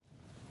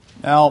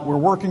Now, we're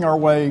working our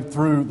way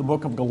through the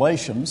book of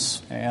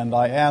Galatians, and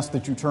I ask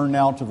that you turn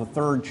now to the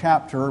 3rd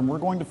chapter, and we're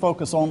going to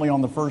focus only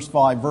on the first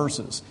 5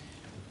 verses.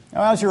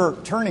 Now, as you're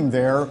turning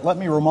there, let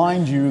me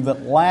remind you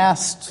that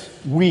last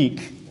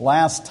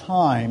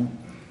time,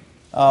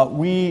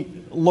 we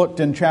looked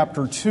in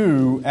chapter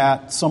 2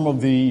 at some of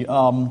the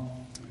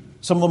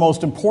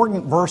most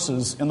important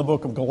verses in the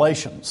book of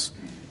Galatians.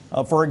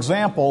 For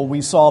example, we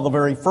saw the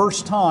very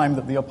first time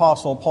that the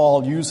Apostle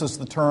Paul uses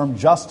the term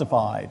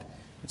justified.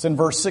 It's in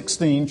verse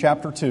 16,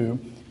 chapter 2.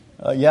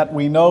 Yet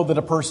we know that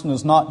a person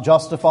is not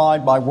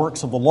justified by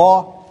works of the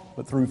law,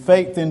 but through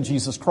faith in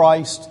Jesus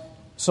Christ.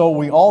 So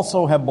we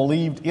also have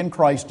believed in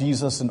Christ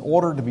Jesus in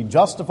order to be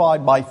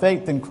justified by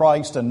faith in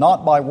Christ and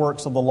not by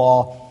works of the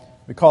law,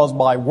 because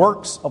by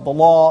works of the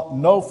law,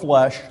 no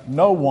flesh,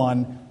 no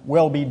one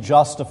will be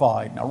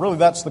justified. Now really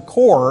that's the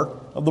core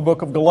of the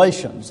book of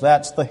Galatians.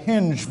 That's the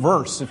hinge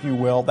verse, if you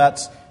will.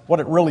 That's what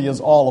it really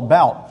is all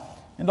about.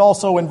 And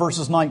also in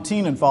verses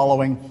 19 and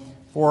following,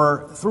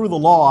 for through the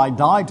law I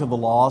died to the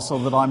law so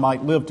that I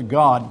might live to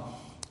God.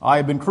 I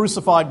have been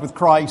crucified with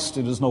Christ.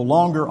 It is no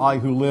longer I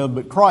who live,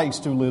 but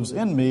Christ who lives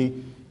in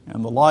me.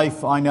 And the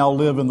life I now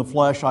live in the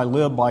flesh, I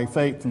live by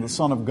faith in the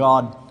Son of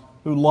God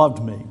who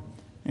loved me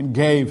and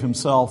gave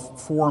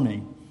himself for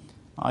me.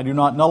 I do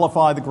not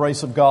nullify the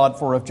grace of God,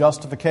 for if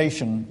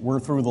justification were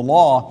through the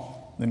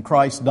law, then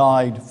Christ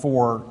died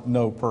for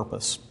no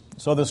purpose.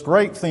 So this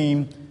great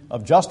theme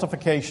of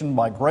justification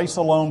by grace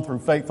alone, through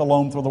faith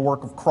alone, through the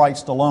work of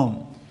Christ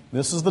alone.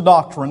 This is the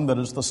doctrine that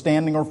is the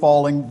standing or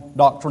falling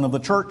doctrine of the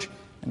church,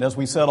 and as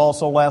we said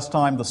also last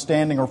time, the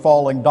standing or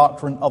falling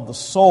doctrine of the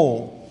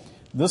soul.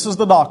 This is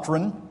the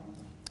doctrine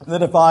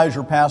that if I, as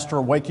your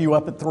pastor, wake you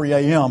up at 3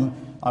 a.m.,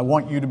 I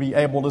want you to be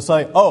able to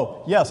say,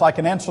 oh, yes, I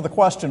can answer the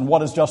question,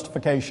 what is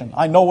justification?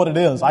 I know what it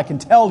is. I can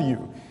tell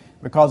you,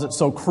 because it's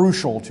so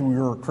crucial to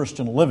your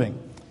Christian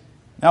living.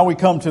 Now we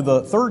come to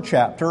the 3rd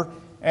chapter,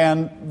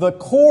 and the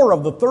core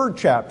of the 3rd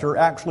chapter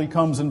actually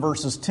comes in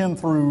verses 10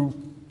 through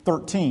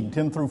 13,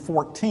 10 through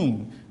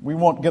 14. We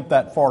won't get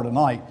that far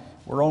tonight.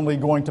 We're only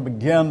going to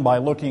begin by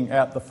looking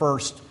at the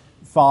first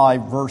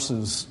 5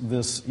 verses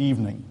this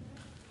evening.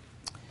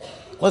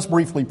 Let's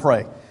briefly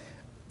pray.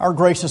 Our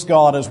gracious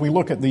God, as we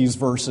look at these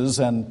verses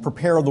and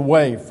prepare the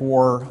way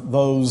for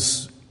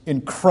those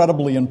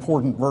incredibly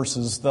important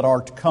verses that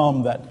are to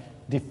come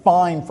that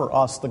define for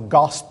us the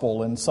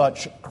gospel in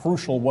such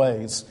crucial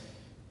ways,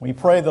 we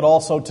pray that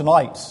also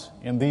tonight,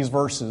 in these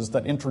verses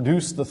that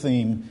introduce the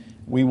theme,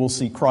 we will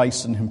see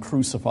Christ and Him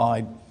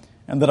crucified,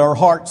 and that our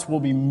hearts will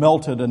be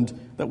melted and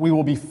that we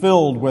will be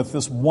filled with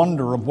this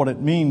wonder of what it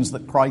means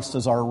that Christ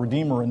is our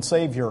Redeemer and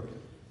Savior.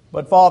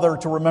 But Father,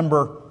 to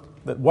remember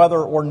that whether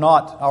or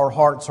not our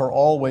hearts are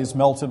always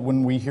melted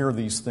when we hear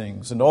these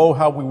things, and oh,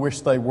 how we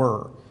wish they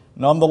were,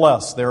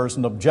 nonetheless, there is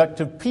an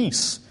objective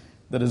peace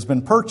that has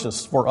been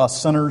purchased for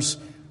us sinners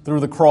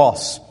through the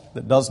cross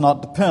that does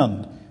not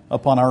depend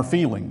upon our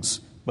feelings,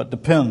 but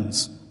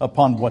depends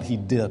upon what He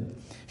did.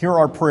 Hear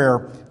our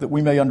prayer that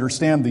we may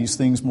understand these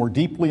things more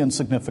deeply and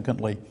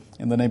significantly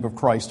in the name of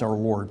Christ our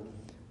Lord.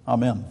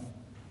 Amen.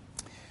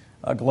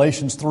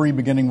 Galatians 3,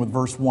 beginning with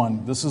verse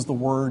 1. This is the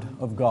word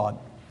of God.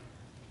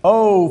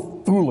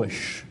 O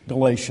foolish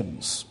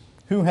Galatians,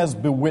 who has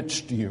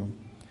bewitched you?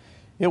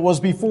 It was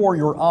before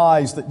your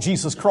eyes that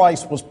Jesus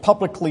Christ was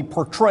publicly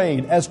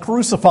portrayed as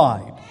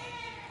crucified.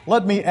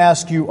 Let me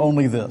ask you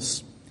only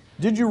this.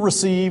 Did you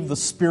receive the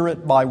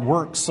Spirit by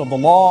works of the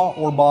law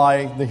or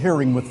by the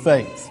hearing with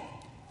faith?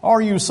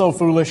 Are you so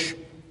foolish?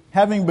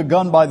 Having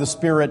begun by the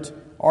Spirit,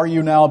 are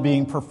you now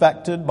being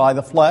perfected by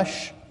the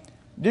flesh?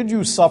 Did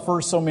you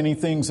suffer so many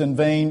things in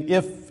vain,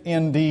 if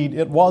indeed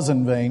it was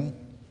in vain?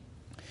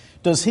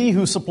 Does He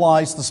who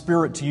supplies the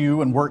Spirit to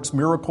you and works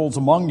miracles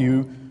among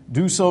you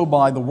do so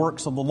by the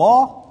works of the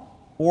law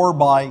or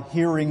by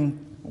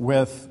hearing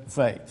with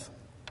faith?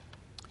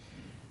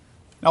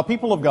 Now,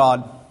 people of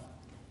God,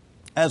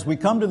 as we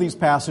come to these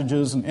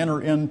passages and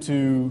enter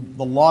into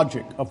the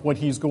logic of what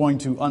he's going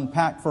to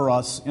unpack for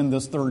us in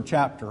this 3rd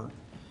chapter,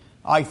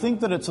 I think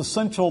that it's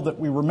essential that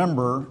we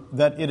remember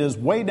that it is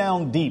way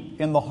down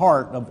deep in the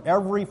heart of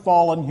every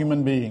fallen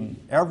human being,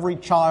 every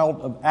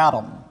child of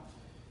Adam,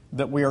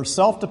 that we are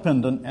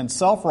self-dependent and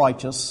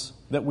self-righteous,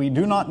 that we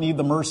do not need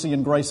the mercy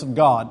and grace of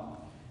God,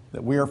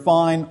 that we are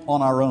fine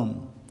on our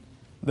own,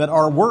 that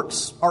our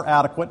works are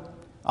adequate.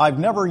 I've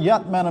never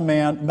yet met a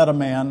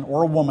man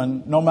or a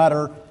woman, no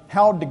matter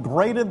how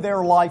degraded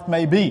their life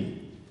may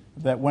be,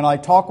 that when I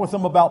talk with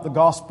them about the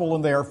gospel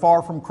and they are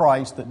far from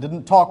Christ, that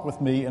didn't talk with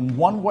me in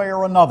one way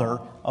or another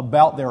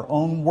about their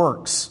own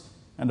works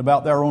and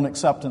about their own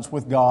acceptance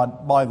with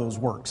God by those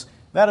works.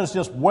 That is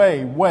just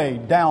way, way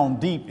down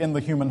deep in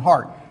the human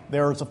heart.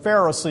 There is a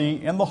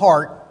Pharisee in the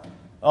heart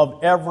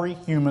of every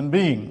human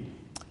being.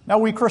 Now,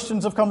 we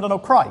Christians have come to know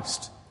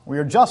Christ. We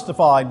are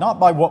justified not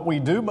by what we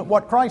do, but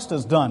what Christ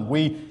has done.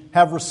 We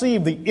have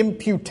received the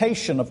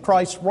imputation of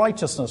Christ's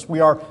righteousness.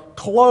 We are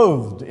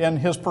clothed in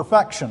His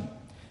perfection.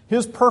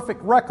 His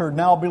perfect record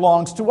now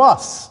belongs to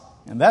us.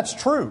 And that's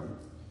true.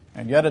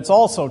 And yet it's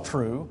also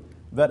true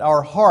that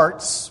our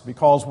hearts,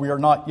 because we are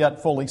not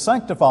yet fully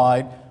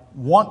sanctified,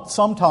 want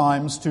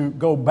sometimes to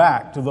go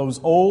back to those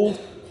old,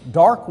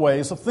 dark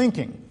ways of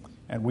thinking.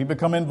 And we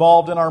become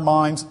involved in our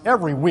minds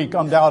every week,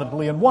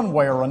 undoubtedly, in one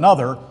way or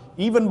another,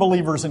 even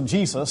believers in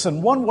Jesus,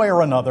 in one way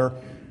or another,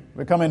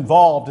 become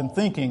involved in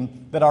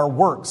thinking that our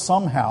works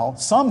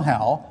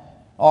somehow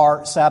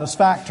are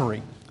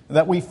satisfactory,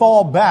 that we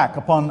fall back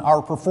upon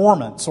our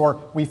performance,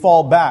 or we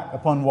fall back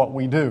upon what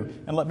we do.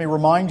 And let me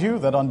remind you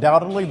that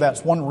undoubtedly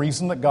that's one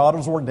reason that God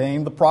has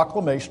ordained the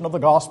proclamation of the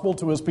gospel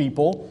to His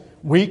people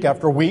week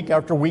after week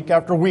after week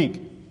after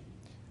week,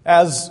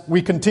 as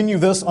we continue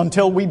this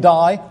until we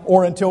die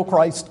or until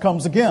Christ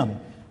comes again,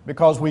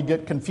 because we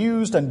get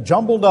confused and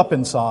jumbled up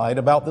inside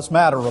about this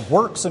matter of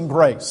works and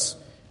grace.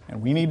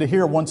 And we need to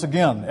hear once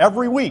again,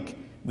 every week,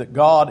 that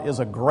God is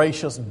a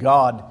gracious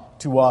God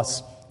to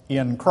us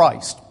in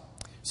Christ.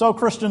 So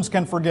Christians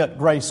can forget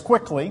grace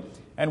quickly,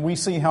 and we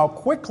see how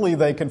quickly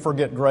they can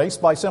forget grace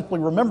by simply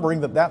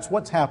remembering that that's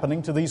what's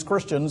happening to these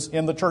Christians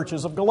in the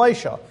churches of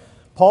Galatia.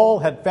 Paul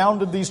had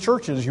founded these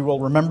churches, you will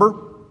remember,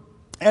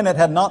 and it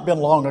had not been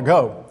long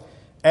ago.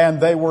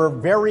 And they were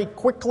very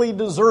quickly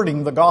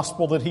deserting the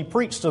gospel that he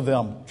preached to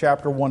them,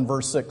 chapter 1,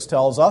 verse 6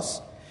 tells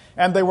us.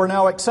 And they were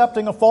now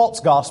accepting a false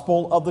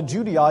gospel of the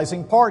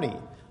Judaizing party,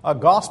 a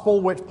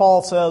gospel which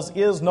Paul says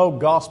is no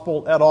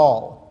gospel at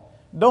all.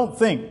 Don't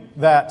think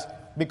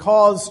that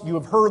because you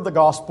have heard the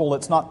gospel,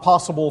 it's not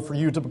possible for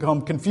you to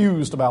become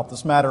confused about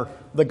this matter.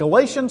 The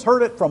Galatians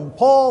heard it from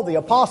Paul, the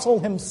apostle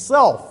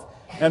himself,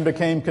 and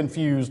became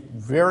confused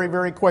very,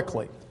 very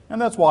quickly. And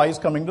that's why he's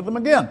coming to them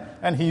again.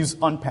 And he's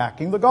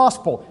unpacking the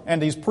gospel.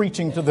 And he's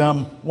preaching to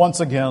them,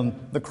 once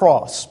again, the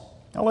cross.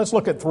 Now let's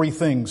look at three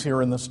things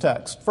here in this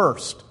text.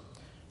 First,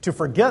 to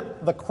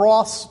forget the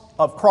cross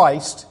of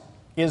Christ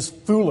is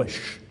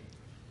foolish.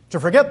 To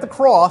forget the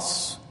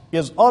cross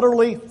is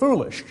utterly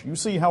foolish. You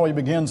see how he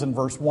begins in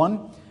verse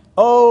 1.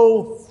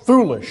 O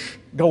foolish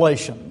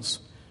Galatians,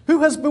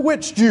 who has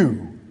bewitched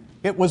you?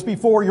 It was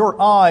before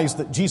your eyes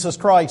that Jesus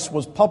Christ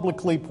was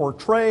publicly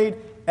portrayed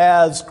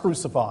as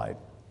crucified.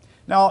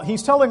 Now,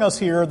 he's telling us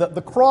here that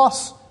the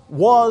cross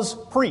was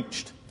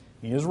preached.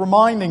 He is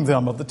reminding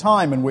them of the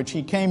time in which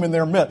he came in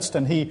their midst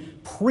and he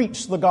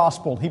preached the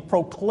gospel. He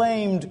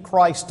proclaimed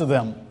Christ to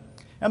them.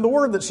 And the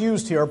word that's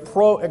used here,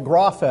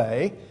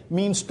 proegraphe,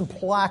 means to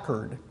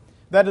placard.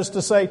 That is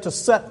to say, to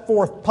set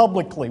forth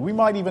publicly. We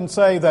might even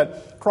say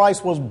that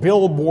Christ was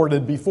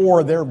billboarded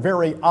before their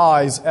very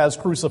eyes as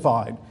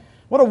crucified.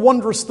 What a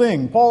wondrous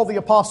thing. Paul the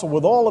Apostle,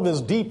 with all of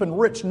his deep and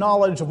rich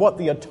knowledge of what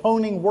the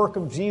atoning work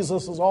of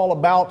Jesus is all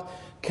about,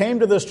 came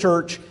to this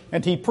church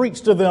and he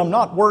preached to them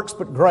not works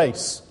but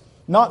grace,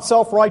 not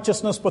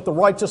self-righteousness but the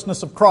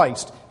righteousness of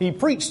Christ. He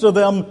preached to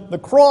them the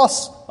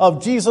cross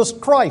of Jesus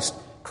Christ.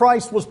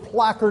 Christ was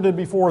placarded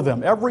before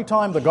them. Every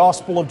time the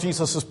gospel of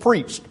Jesus is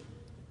preached,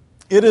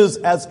 it is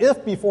as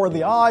if before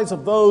the eyes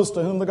of those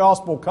to whom the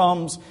gospel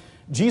comes,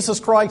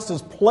 Jesus Christ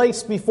is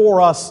placed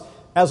before us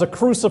as a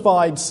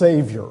crucified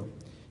Savior,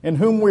 in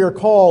whom we are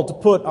called to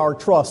put our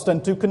trust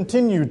and to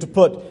continue to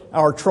put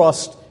our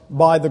trust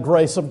by the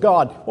grace of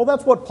God. Well,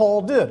 that's what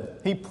Paul did.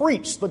 He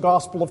preached the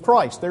gospel of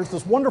Christ. There's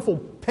this wonderful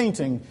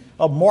painting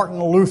of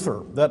Martin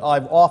Luther that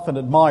I've often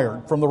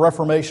admired from the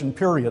Reformation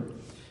period,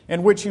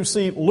 in which you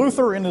see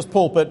Luther in his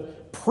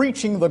pulpit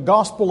preaching the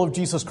gospel of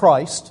Jesus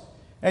Christ,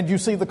 and you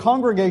see the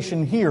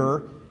congregation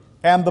here,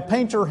 and the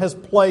painter has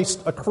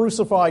placed a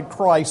crucified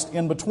Christ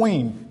in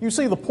between. You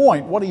see the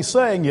point. What he's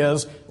saying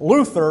is,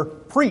 Luther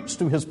preached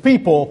to his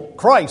people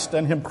Christ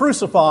and Him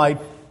crucified,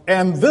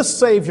 and this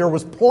Savior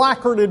was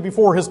placarded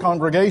before his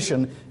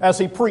congregation as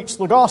he preached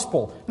the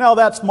gospel. Now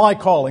that's my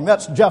calling.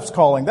 That's Jeff's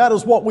calling. That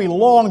is what we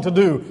long to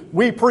do.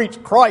 We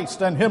preach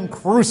Christ and Him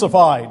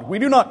crucified. We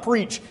do not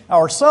preach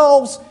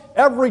ourselves.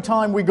 Every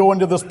time we go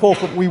into this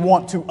pulpit, we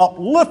want to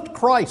uplift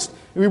Christ.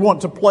 We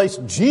want to place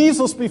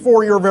Jesus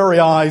before your very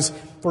eyes,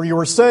 for you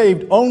are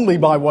saved only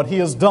by what He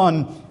has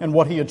done and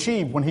what He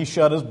achieved when He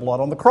shed His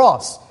blood on the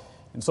cross.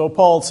 And so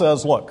Paul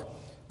says, look,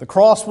 the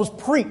cross was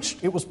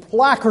preached. It was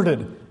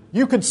placarded.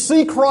 You could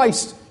see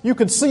Christ. You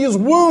could see His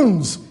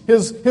wounds,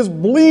 His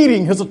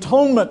bleeding, His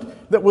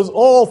atonement that was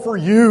all for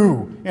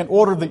you in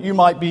order that you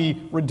might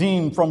be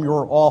redeemed from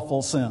your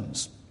awful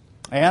sins.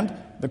 And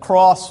the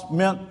cross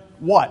meant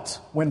what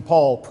when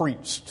Paul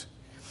preached?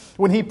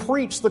 When he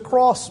preached, the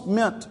cross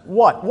meant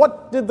what?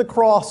 What did the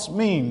cross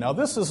mean? Now,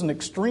 this is an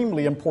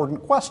extremely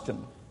important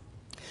question.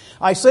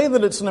 I say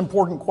that it's an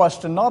important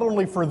question not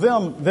only for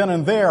them then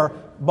and there,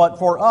 but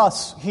for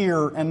us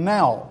here and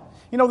now.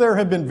 You know, there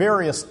have been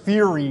various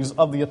theories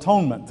of the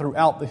atonement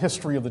throughout the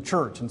history of the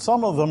church, and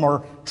some of them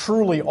are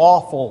truly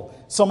awful.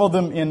 Some of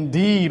them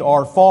indeed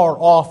are far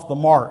off the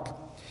mark.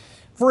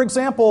 For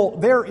example,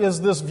 there is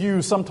this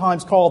view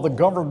sometimes called the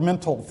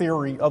governmental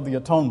theory of the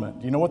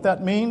atonement. You know what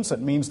that means? It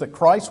means that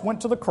Christ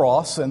went to the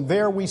cross, and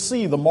there we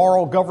see the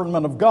moral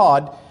government of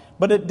God,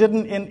 but it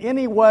didn't in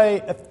any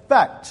way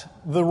affect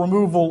the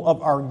removal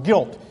of our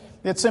guilt.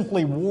 It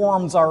simply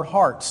warms our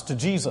hearts to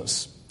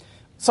Jesus.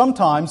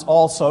 Sometimes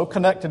also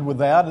connected with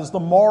that is the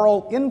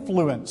moral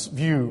influence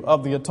view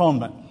of the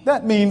atonement.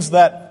 That means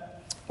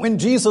that when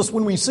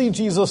we see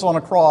Jesus on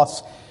a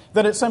cross,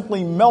 that it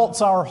simply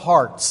melts our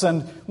hearts,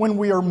 and when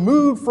we are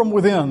moved from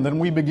within, then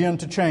we begin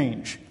to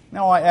change.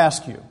 Now I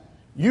ask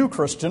you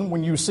Christian,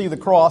 when you see the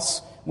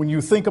cross, when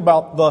you think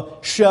about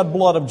the shed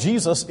blood of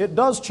Jesus, it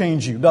does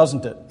change you,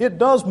 doesn't it? It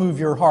does move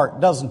your heart,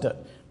 doesn't it?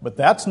 But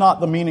that's not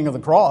the meaning of the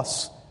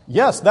cross.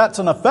 Yes, that's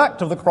an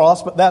effect of the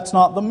cross, but that's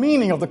not the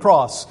meaning of the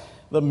cross.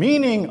 The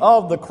meaning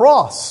of the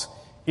cross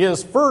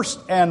is first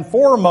and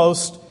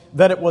foremost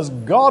that it was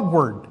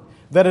Godward,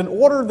 that in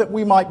order that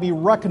we might be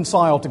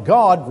reconciled to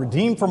God,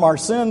 redeemed from our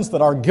sins,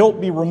 that our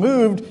guilt be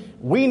removed,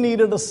 we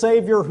needed a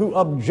Savior who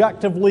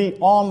objectively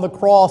on the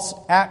cross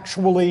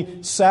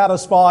actually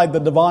satisfied the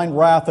divine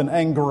wrath and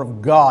anger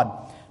of God.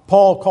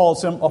 Paul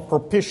calls him a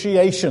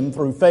propitiation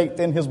through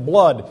faith in his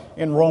blood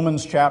in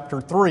Romans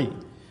chapter 3.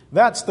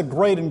 That's the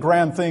great and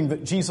grand thing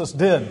that Jesus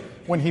did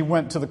when he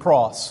went to the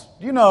cross.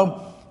 You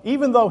know,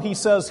 even though he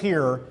says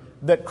here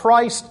that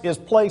Christ is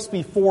placed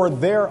before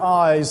their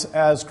eyes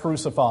as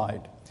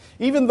crucified,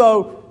 even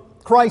though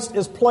Christ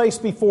is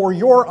placed before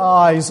your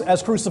eyes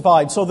as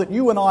crucified so that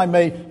you and I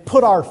may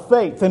put our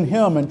faith in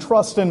Him and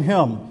trust in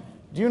Him,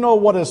 do you know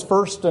what is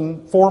first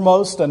and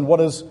foremost and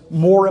what is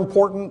more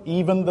important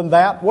even than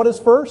that? What is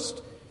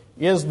first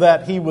is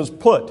that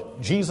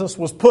Jesus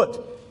was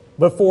put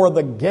before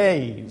the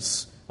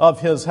gaze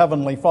of His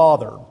Heavenly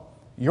Father,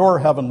 your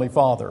Heavenly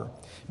Father,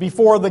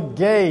 before the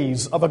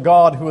gaze of a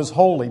God who is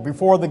holy,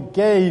 before the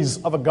gaze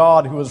of a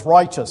God who is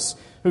righteous,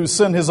 who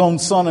sent His own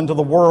Son into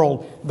the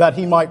world that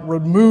He might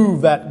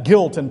remove that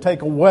guilt and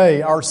take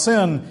away our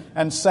sin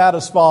and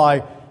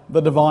satisfy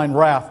the divine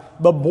wrath.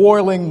 The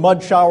boiling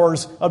mud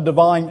showers of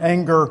divine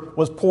anger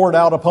was poured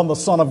out upon the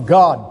Son of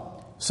God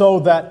so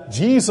that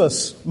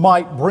Jesus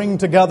might bring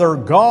together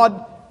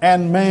God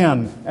and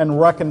man and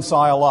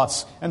reconcile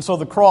us. And so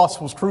the cross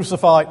was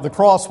crucified, the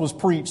cross was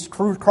preached,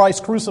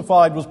 Christ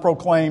crucified was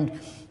proclaimed.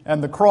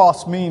 And the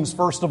cross means,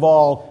 first of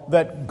all,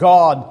 that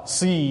God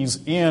sees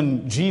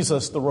in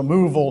Jesus the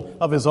removal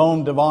of His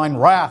own divine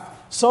wrath,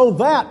 so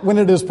that when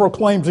it is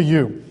proclaimed to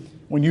you,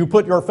 when you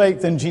put your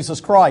faith in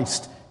Jesus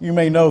Christ, you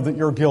may know that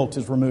your guilt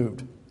is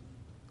removed.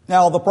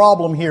 Now, the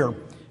problem here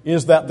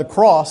is that the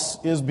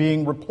cross is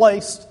being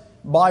replaced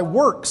by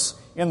works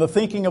in the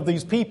thinking of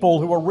these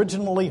people who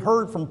originally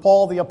heard from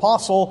Paul the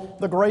Apostle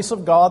the grace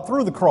of God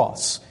through the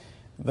cross.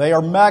 They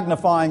are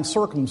magnifying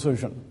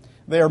circumcision.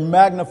 They are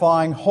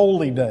magnifying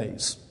holy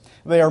days.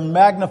 They are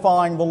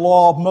magnifying the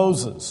law of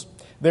Moses.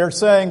 They're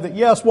saying that,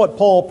 yes, what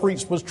Paul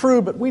preached was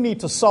true, but we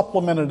need to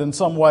supplement it in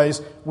some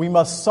ways. We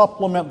must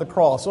supplement the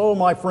cross. Oh,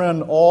 my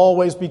friend,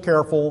 always be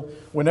careful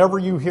whenever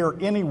you hear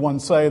anyone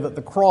say that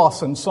the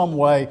cross in some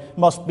way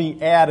must be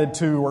added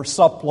to or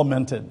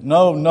supplemented.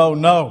 No, no,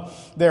 no.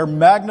 They're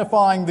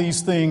magnifying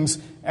these things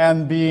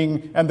and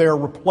they're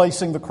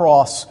replacing the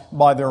cross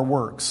by their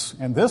works.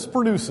 And this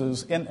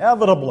produces,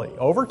 inevitably,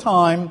 over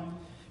time,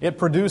 it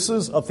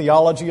produces a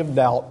theology of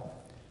doubt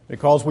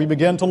because we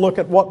begin to look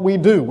at what we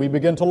do. We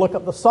begin to look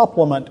at the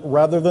supplement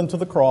rather than to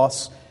the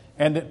cross,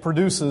 and it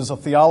produces a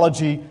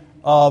theology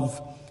of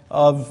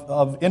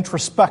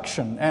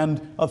introspection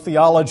and a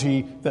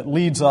theology that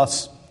leads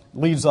us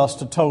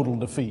to total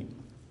defeat.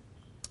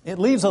 It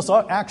leads us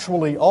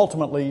actually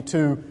ultimately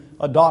to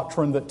a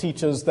doctrine that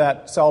teaches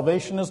that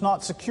salvation is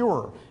not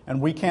secure and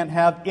we can't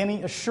have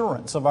any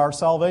assurance of our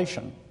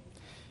salvation.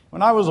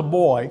 When I was a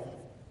boy,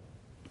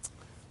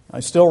 I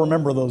still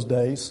remember those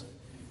days.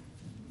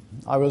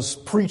 I was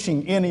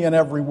preaching any and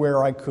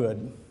everywhere I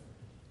could.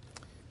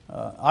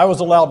 I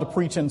was allowed to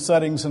preach in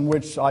settings in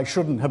which I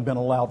shouldn't have been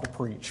allowed to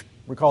preach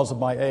because of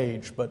my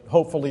age, but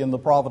hopefully in the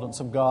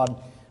providence of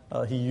God,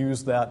 He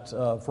used that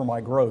for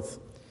my growth.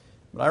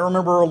 But I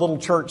remember a little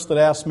church that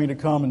asked me to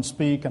come and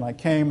speak, and I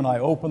came and I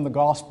opened the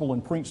gospel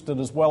and preached it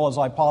as well as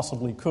I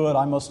possibly could.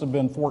 I must have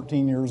been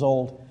 14 years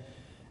old.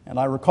 And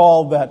I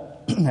recall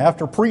that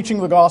after preaching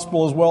the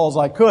gospel as well as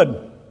I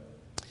could,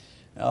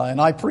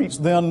 and I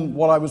preached then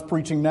what I was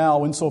preaching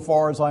now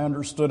insofar as I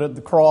understood it,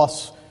 the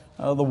cross,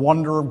 the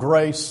wonder of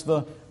grace,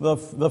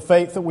 the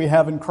faith that we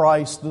have in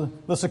Christ,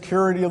 the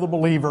security of the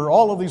believer,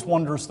 all of these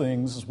wondrous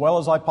things as well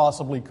as I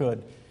possibly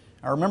could.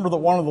 I remember that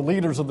one of the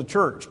leaders of the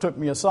church took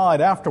me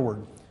aside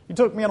afterward. He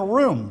took me in a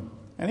room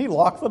and he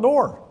locked the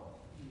door.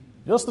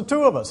 Just the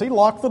two of us. He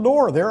locked the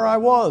door. There I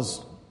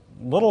was.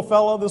 Little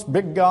fella, this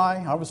big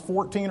guy. I was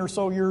 14 or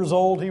so years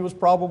old. He was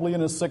probably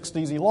in his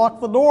 60s. He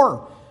locked the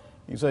door.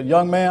 He said,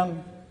 "Young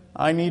man,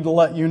 I need to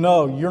let you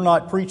know you're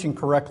not preaching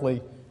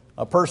correctly.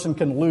 A person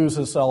can lose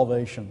his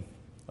salvation.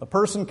 A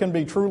person can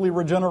be truly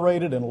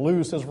regenerated and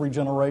lose his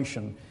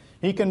regeneration.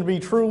 He can be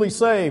truly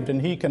saved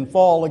and he can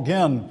fall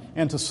again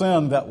into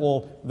sin that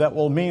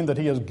will mean that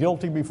he is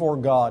guilty before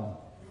God."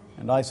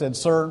 And I said,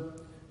 "Sir,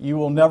 you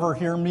will never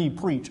hear me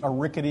preach a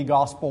rickety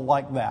gospel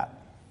like that.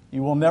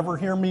 You will never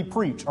hear me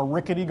preach a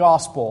rickety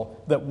gospel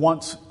that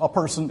once a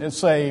person is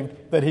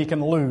saved, that he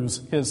can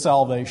lose his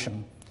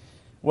salvation."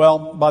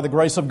 Well, by the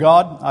grace of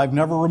God, I've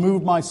never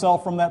removed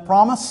myself from that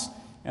promise,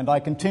 and I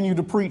continue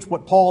to preach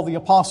what Paul the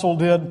Apostle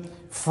did,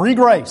 free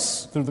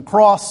grace through the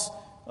cross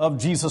of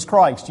Jesus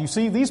Christ. You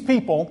see, these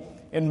people,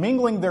 in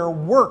mingling their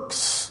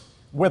works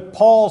with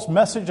Paul's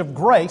message of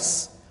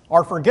grace,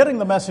 are forgetting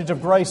the message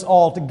of grace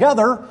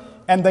altogether,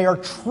 and they are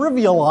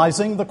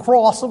trivializing the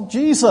cross of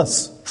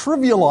Jesus.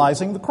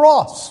 Trivializing the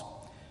cross.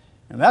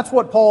 And that's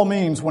what Paul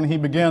means when he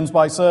begins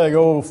by saying,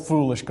 "Oh,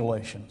 foolish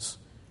Galatians,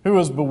 who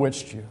has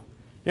bewitched you?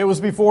 It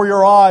was before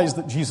your eyes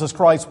that Jesus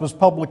Christ was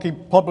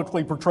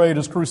publicly portrayed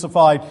as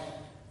crucified."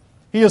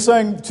 He is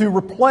saying to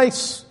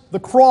replace the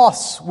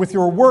cross with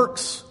your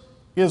works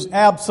is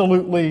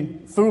absolutely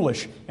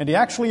foolish. And he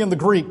actually in the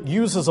Greek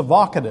uses a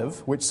vocative,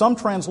 which some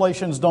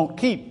translations don't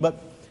keep, but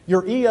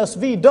your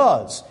ESV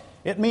does.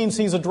 It means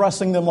he's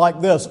addressing them like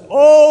this: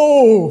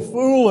 "Oh,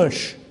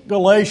 foolish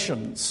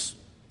Galatians."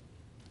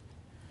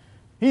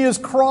 He is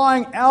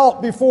crying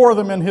out before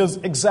them in his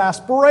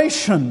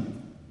exasperation.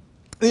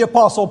 The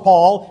Apostle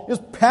Paul is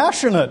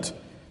passionate.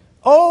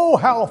 "Oh,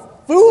 how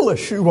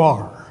foolish you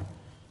are,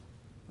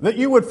 that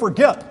you would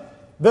forget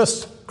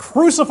this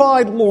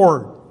crucified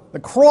Lord, the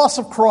cross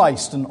of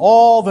Christ, and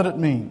all that it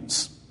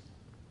means."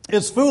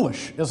 It's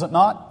foolish, is it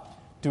not,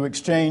 to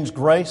exchange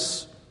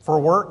grace for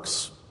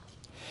works?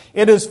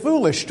 It is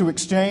foolish to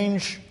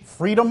exchange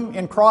freedom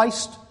in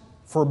Christ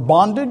for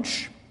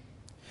bondage.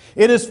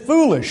 It is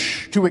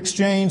foolish to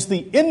exchange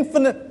the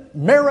infinite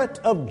merit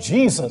of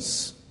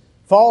Jesus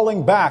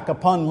falling back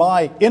upon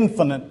my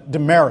infinite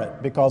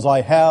demerit because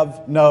I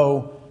have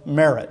no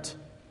merit.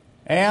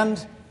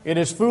 And it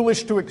is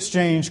foolish to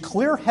exchange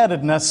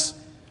clear-headedness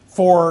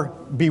for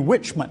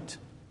bewitchment.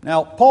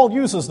 Now, Paul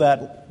uses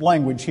that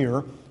language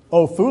here,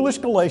 "O foolish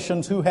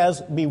Galatians, who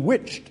has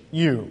bewitched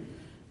you?"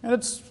 And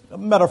it's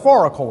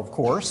metaphorical, of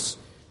course,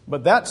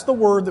 but that's the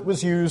word that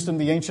was used in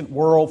the ancient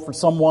world for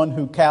someone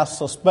who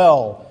casts a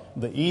spell,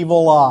 the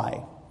evil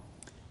eye.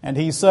 And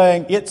he's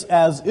saying it's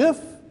as if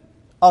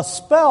a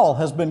spell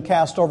has been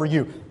cast over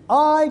you.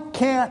 "I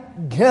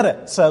can't get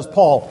it," says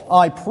Paul.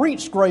 "I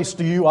preached grace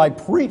to you, I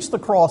preached the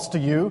cross to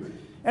you,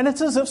 and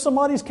it's as if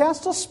somebody's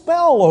cast a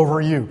spell over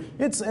you.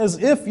 It's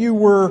as if you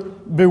were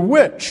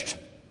bewitched."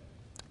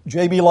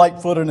 J.B.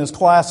 Lightfoot in his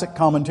classic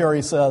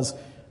commentary says,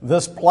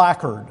 "This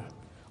placard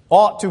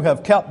ought to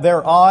have kept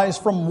their eyes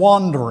from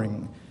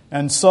wandering,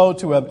 and so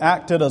to have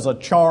acted as a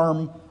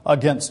charm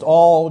against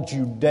all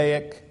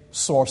Judaic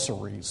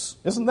sorceries."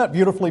 Isn't that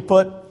beautifully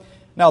put?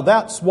 Now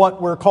that's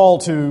what we're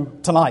called to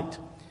tonight.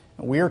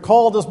 We are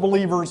called as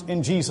believers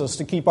in Jesus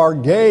to keep our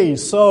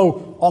gaze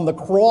so on the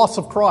cross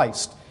of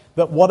Christ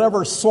that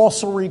whatever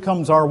sorcery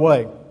comes our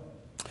way,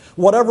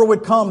 whatever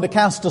would come to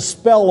cast a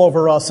spell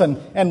over us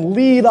and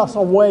lead us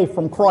away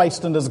from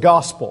Christ and His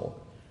gospel,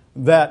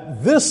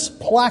 that this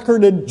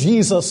placarded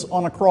Jesus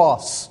on a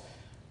cross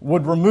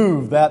would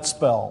remove that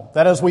spell.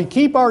 That as we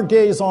keep our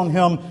gaze on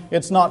Him,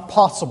 it's not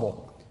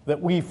possible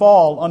that we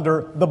fall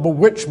under the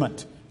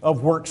bewitchment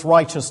of works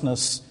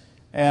righteousness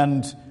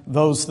and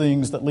those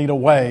things that lead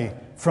away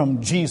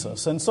from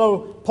Jesus. And so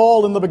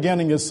Paul in the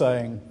beginning is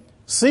saying,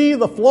 see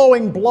the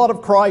flowing blood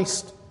of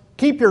Christ,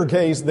 keep your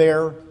gaze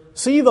there.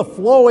 See the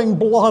flowing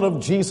blood of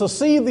Jesus.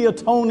 See the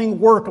atoning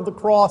work of the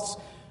cross.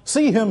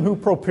 See Him who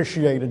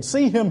propitiated.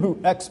 See Him who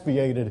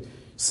expiated.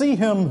 See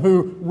Him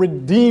who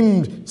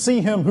redeemed. See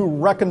Him who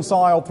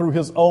reconciled through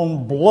His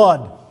own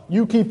blood.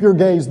 You keep your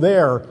gaze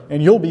there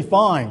and you'll be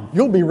fine.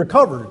 You'll be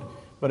recovered.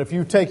 But if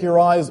you take your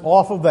eyes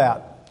off of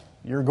that,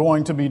 you're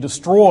going to be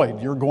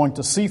destroyed. You're going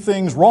to see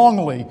things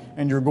wrongly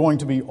and you're going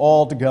to be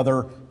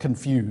altogether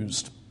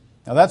confused.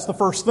 Now that's the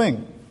first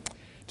thing.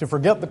 To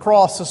forget the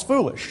cross is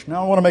foolish.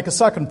 Now I want to make a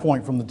second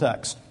point from the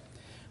text.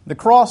 The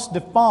cross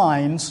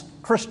defines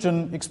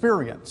Christian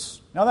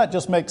experience. Now that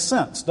just makes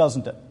sense,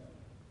 doesn't it?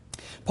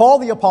 Paul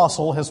the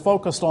Apostle has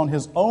focused on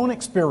his own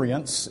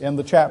experience in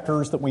the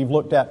chapters that we've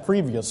looked at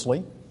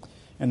previously.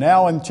 And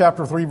now in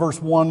chapter 3,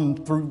 verse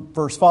 1 through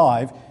verse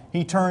 5,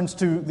 he turns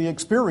to the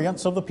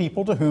experience of the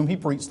people to whom he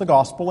preached the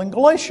gospel in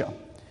Galatia.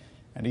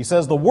 And he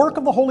says, the work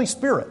of the Holy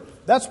Spirit,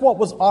 that's what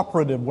was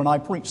operative when I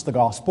preached the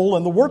gospel.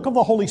 And the work of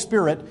the Holy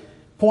Spirit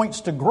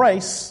points to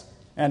grace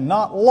and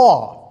not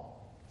law.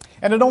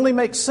 And it only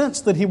makes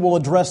sense that he will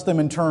address them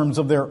in terms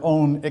of their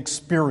own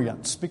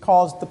experience,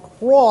 because the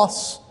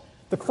cross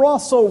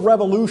so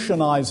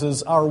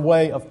revolutionizes our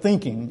way of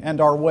thinking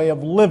and our way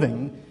of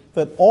living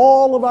that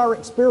all of our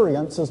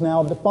experience is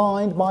now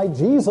defined by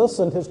Jesus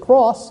and His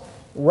cross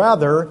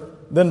rather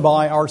than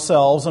by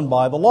ourselves and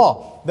by the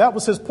law. That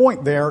was his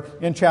point there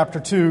in chapter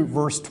 2,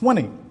 verse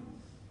 20,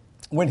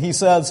 when he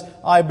says,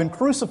 I have been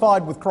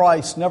crucified with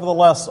Christ,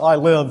 nevertheless I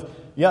live,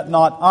 yet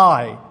not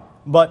I,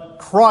 but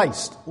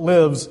Christ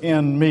lives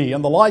in me.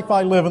 And the life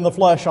I live in the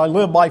flesh, I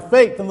live by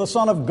faith in the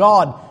Son of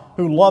God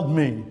who loved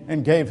me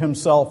and gave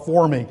Himself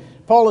for me.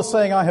 Paul is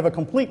saying, I have a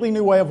completely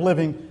new way of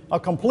living, a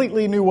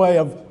completely new way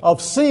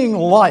of seeing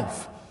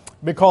life,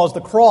 because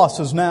the cross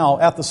is now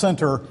at the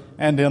center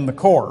and in the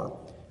core.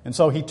 And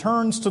so he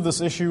turns to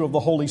this issue of the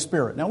Holy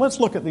Spirit. Now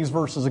let's look at these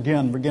verses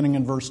again, beginning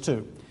in verse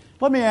 2.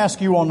 Let me ask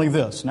you only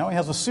this. Now he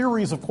has a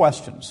series of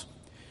questions.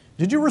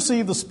 Did you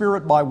receive the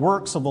Spirit by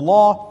works of the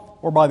law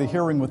or by the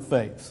hearing with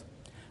faith?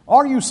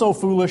 Are you so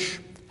foolish?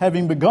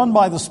 Having begun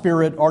by the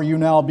Spirit, are you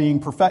now being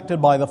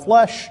perfected by the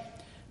flesh?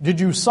 Did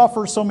you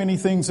suffer so many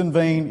things in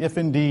vain, if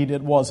indeed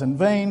it was in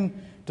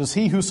vain? Does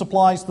he who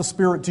supplies the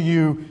Spirit to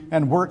you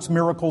and works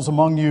miracles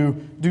among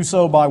you do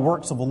so by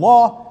works of the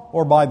law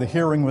or by the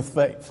hearing with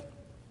faith?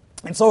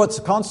 And so it's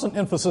a constant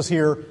emphasis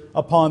here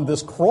upon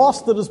this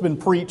cross that has been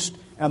preached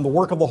and the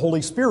work of the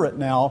Holy Spirit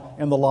now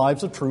in the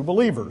lives of true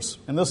believers.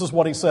 And this is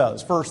what he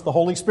says. First, the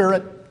Holy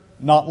Spirit,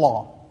 not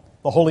law.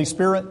 The Holy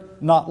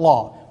Spirit, not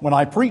law. When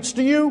I preached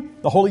to you,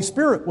 the Holy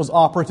Spirit was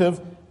operative,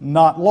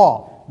 not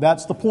law.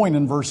 That's the point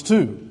in verse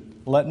 2.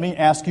 Let me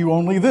ask you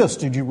only this.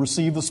 Did you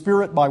receive the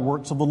Spirit by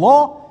works of the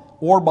law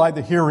or by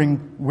the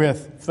hearing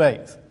with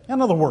faith?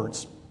 In other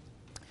words,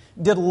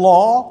 did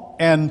law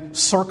and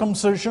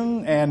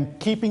circumcision and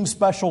keeping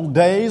special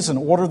days in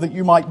order that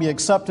you might be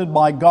accepted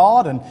by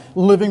God and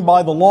living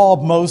by the law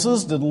of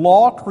Moses, did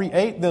law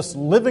create this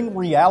living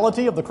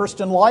reality of the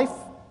Christian life?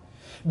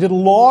 Did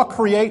law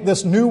create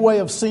this new way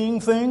of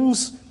seeing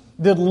things?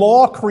 Did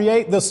law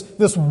create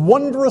this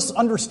wondrous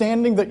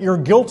understanding that your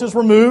guilt is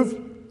removed?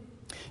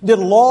 Did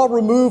law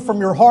remove from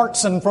your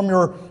hearts and from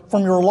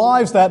your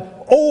lives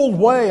that old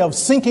way of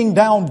sinking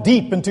down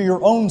deep into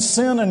your own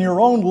sin and your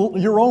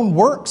own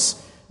works?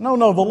 No,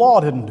 the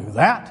law didn't do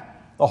that.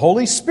 The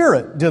Holy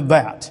Spirit did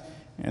that.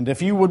 And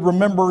if you would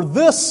remember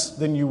this,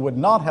 then you would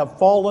not have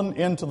fallen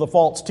into the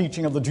false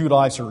teaching of the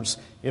Judaizers.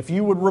 If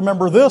you would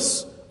remember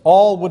this,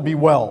 all would be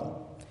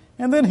well.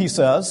 And then he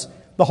says,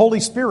 the Holy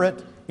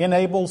Spirit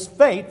enables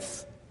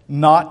faith,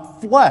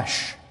 not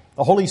flesh.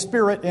 The Holy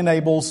Spirit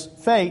enables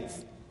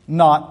faith,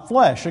 not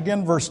flesh.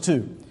 Again, verse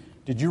 2.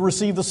 Did you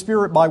receive the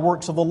Spirit by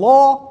works of the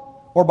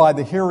law or by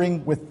the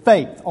hearing with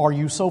faith? Are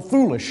you so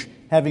foolish?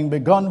 Having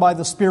begun by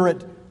the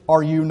Spirit,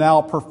 are you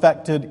now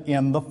perfected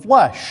in the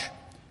flesh?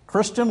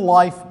 Christian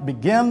life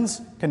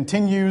begins,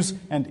 continues,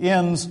 and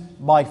ends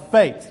by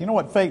faith. You know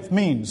what faith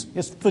means?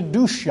 It's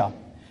fiducia.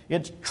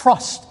 It's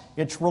trust.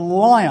 It's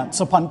reliance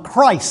upon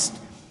Christ.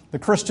 The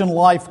Christian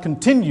life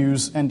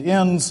continues and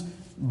ends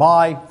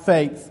by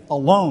faith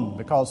alone,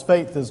 because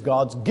faith is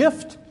God's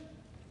gift,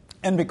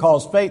 and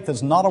because faith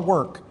is not a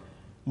work,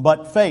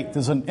 but faith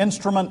is an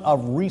instrument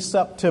of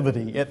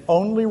receptivity. It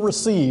only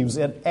receives,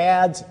 it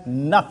adds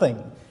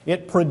nothing.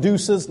 It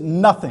produces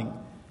nothing.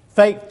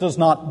 Faith does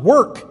not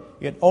work,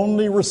 it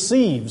only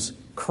receives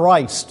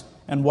Christ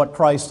and what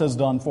Christ has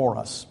done for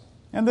us.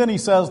 And then he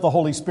says the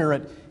Holy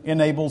Spirit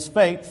enables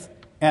faith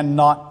and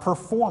not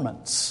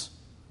performance.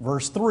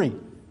 Verse 3,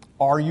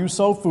 are you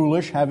so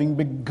foolish, having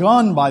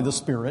begun by the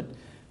Spirit,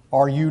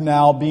 are you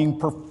now being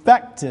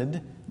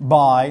perfected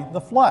by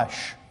the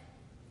flesh?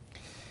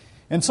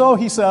 And so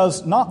he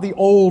says, not the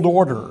old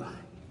order,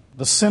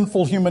 the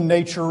sinful human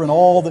nature and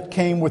all that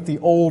came with the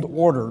old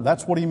order.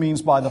 That's what he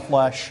means by the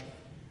flesh.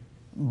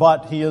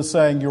 But he is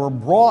saying you're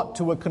brought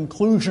to a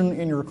conclusion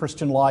in your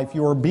Christian life.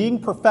 You are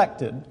being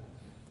perfected.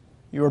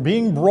 You are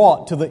being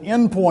brought to the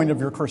end point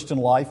of your Christian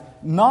life,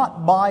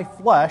 not by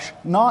flesh,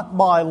 not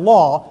by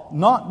law,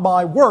 not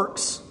by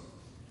works,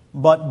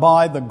 but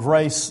by the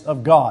grace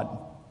of God.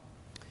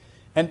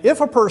 And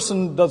if a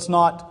person does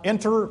not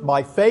enter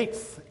by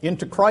faith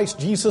into Christ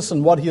Jesus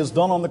and what He has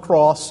done on the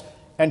cross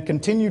and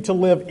continue to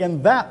live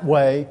in that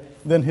way,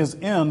 then his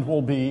end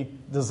will be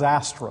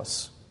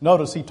disastrous.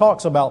 Notice he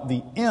talks about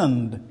the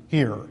end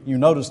here. You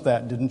noticed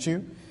that, didn't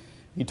you?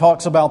 He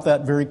talks about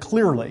that very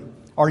clearly.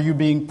 Are you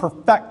being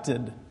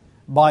perfected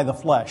by the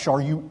flesh?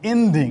 Are you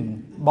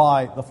ending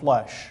by the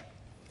flesh?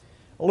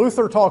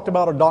 Luther talked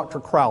about a Dr.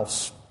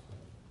 Krauss,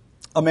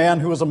 a man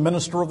who was a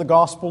minister of the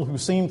gospel who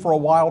seemed for a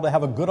while to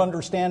have a good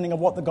understanding of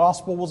what the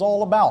gospel was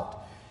all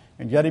about.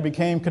 And yet he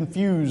became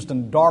confused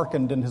and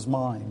darkened in his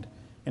mind.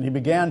 And he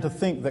began to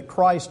think that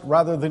Christ,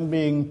 rather than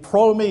being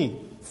pro me,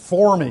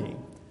 for me,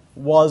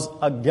 was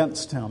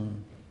against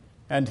him.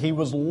 And he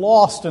was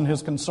lost in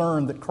his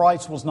concern that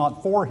Christ was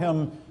not for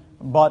him,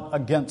 but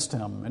against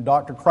him. And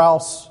Dr.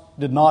 Krauss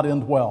did not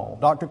end well.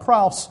 Dr.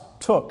 Krauss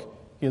took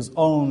his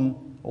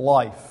own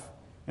life.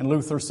 And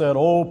Luther said,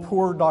 oh,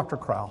 poor Dr.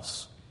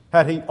 Krauss,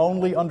 had he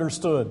only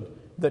understood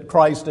that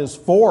Christ is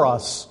for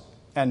us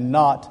and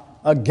not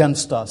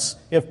against us.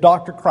 If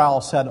Dr.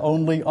 Krauss had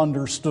only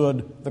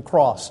understood the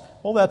cross.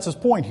 Well, that's his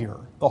point here.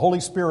 The Holy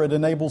Spirit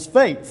enables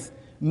faith,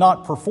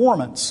 not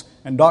performance.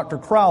 And Dr.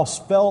 Krauss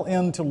fell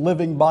into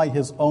living by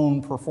his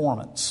own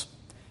performance.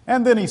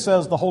 And then he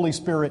says the Holy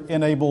Spirit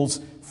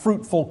enables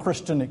fruitful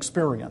Christian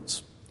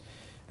experience.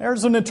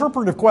 There's an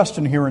interpretive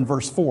question here in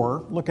verse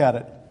 4. Look at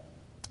it.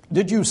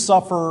 Did you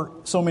suffer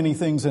so many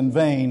things in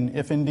vain,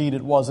 if indeed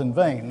it was in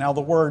vain? Now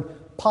the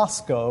word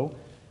pasco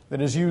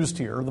that is used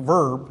here, the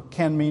verb,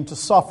 can mean to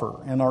suffer,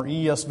 and our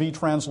ESV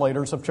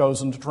translators have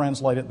chosen to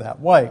translate it that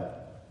way.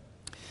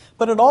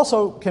 But it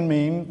also can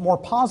mean, more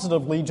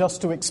positively,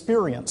 just to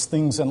experience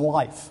things in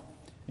life.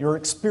 Your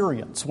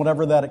experience,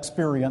 whatever that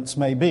experience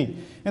may be.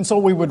 And so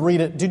we would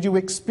read it, did you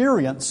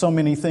experience so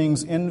many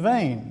things in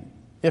vain?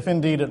 if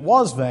indeed it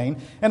was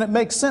vain. And it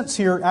makes sense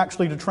here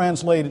actually to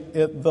translate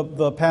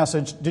the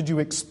passage, did you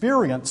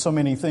experience so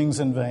many things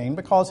in vain?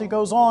 Because he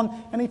goes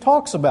on and he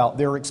talks about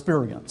their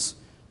experience.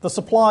 The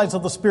supplies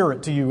of the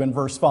Spirit to you in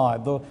verse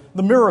 5,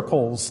 the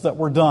miracles that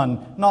were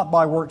done, not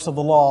by works of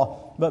the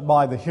law, but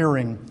by the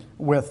hearing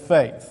with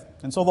faith.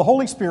 And so the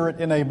Holy Spirit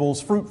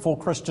enables fruitful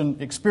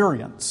Christian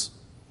experience.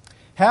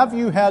 Have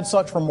you had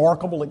such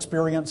remarkable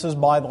experiences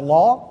by the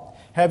law?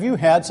 Have you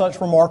had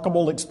such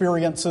remarkable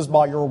experiences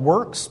by your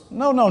works?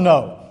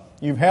 No.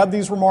 You've had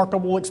these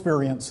remarkable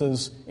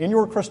experiences in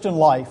your Christian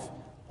life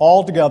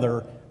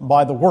altogether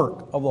by the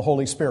work of the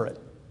Holy Spirit.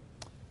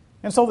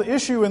 And so the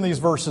issue in these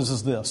verses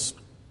is this.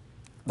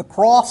 The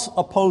cross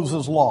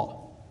opposes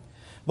law.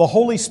 The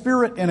Holy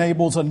Spirit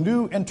enables a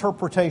new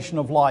interpretation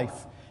of life,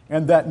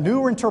 and that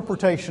new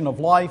interpretation of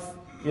life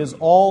is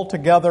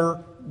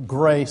altogether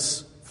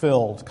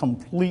grace-filled,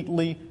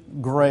 completely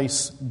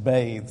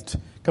grace-bathed,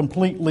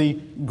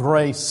 completely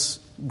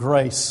grace-covered.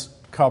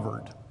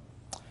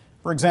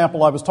 For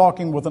example, I was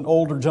talking with an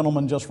older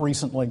gentleman just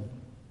recently,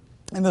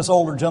 and this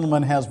older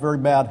gentleman has very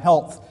bad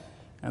health,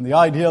 and the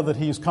idea that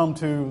he's come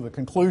to, the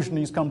conclusion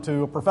he's come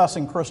to, a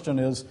professing Christian,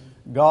 is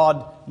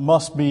God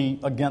must be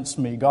against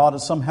me. God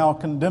is somehow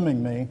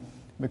condemning me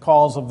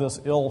because of this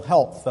ill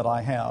health that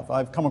I have.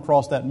 I've come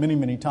across that many,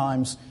 many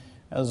times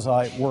as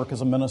I work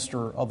as a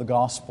minister of the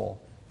gospel.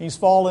 He's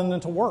fallen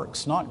into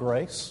works, not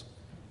grace.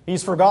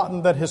 He's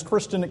forgotten that his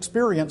Christian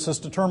experience is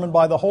determined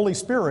by the Holy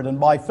Spirit and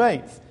by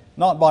faith,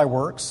 not by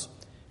works.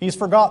 He's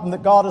forgotten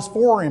that God is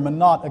for him and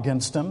not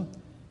against him.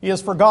 He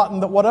has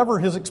forgotten that whatever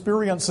his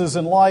experiences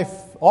in life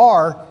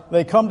are,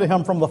 they come to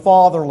him from the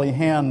fatherly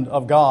hand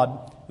of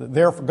God.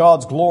 They're for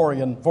God's glory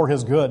and for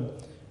His good.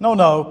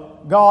 No,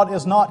 God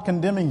is not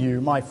condemning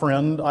you, my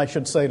friend, I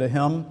should say to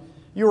him.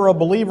 You are a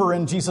believer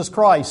in Jesus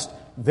Christ.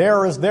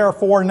 There is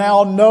therefore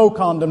now no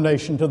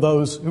condemnation to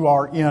those who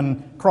are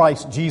in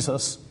Christ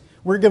Jesus.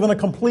 We're given a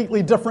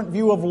completely different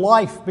view of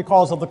life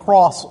because of the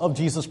cross of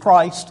Jesus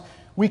Christ.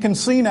 We can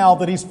see now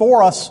that He's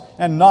for us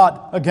and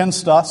not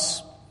against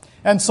us.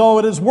 And so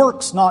it is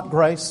works, not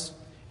grace.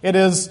 It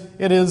is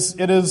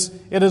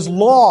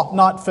law,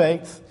 not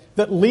faith,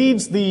 that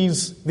leads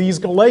these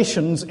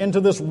Galatians into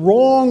this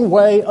wrong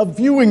way of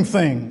viewing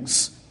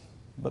things.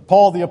 But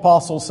Paul the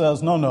Apostle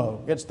says,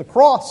 no, it's the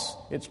cross,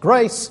 it's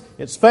grace,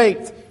 it's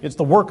faith, it's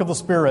the work of the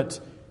Spirit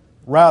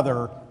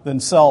rather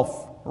than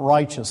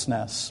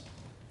self-righteousness.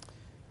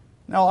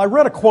 Now, I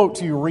read a quote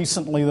to you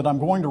recently that I'm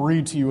going to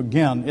read to you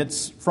again.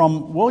 It's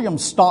from William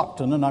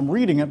Stockton, and I'm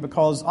reading it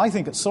because I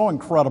think it's so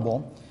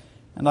incredible,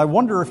 and I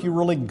wonder if you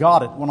really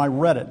got it when I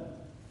read it.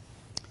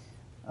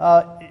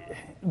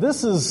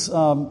 This is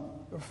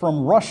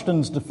from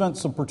Rushton's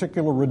Defense of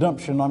Particular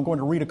Redemption. I'm going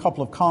to read a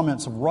couple of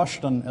comments of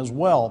Rushton as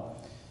well.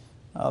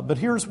 But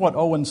here's what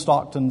Owen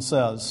Stockton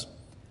says.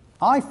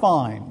 I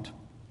find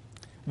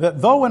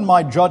that though in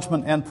my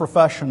judgment and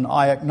profession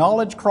I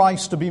acknowledge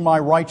Christ to be my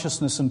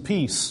righteousness and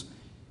peace,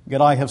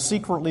 yet I have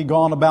secretly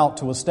gone about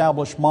to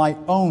establish my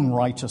own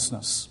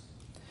righteousness,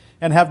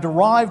 and have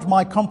derived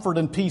my comfort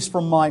and peace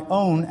from my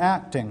own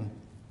acting.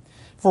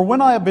 For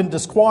when I have been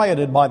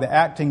disquieted by the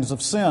actings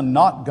of sin,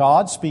 not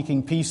God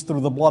speaking peace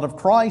through the blood of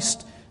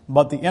Christ,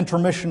 but the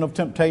intermission of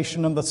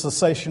temptation and the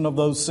cessation of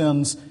those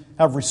sins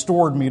have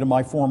restored me to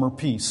my former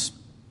peace.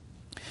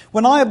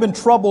 When I have been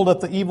troubled at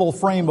the evil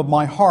frame of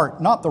my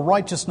heart, not the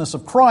righteousness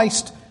of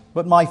Christ,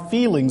 but my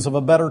feelings of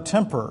a better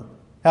temper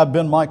have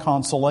been my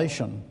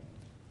consolation.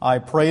 I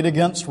prayed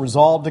against,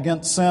 resolved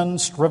against sin,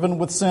 striven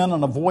with sin,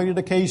 and avoided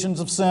occasions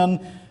of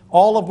sin,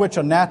 all of which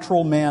a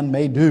natural man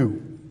may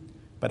do.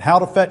 But how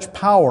to fetch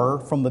power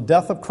from the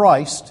death of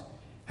Christ,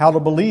 how to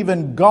believe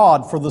in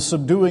God for the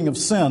subduing of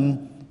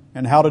sin,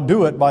 and how to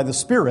do it by the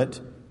Spirit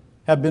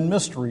have been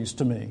mysteries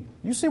to me.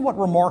 You see what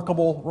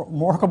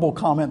remarkable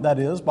comment that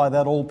is by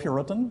that old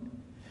Puritan?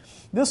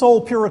 This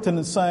old Puritan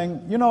is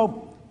saying,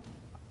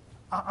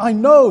 I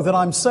know that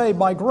I'm saved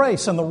by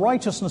grace and the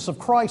righteousness of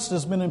Christ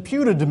has been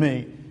imputed to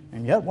me.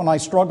 And yet when I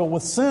struggle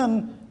with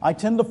sin, I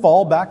tend to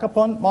fall back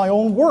upon my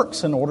own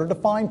works in order to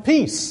find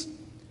peace.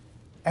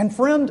 And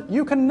friend,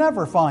 you can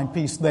never find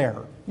peace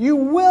there. You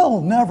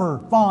will never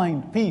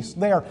find peace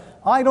there.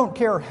 I don't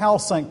care how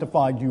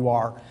sanctified you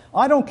are.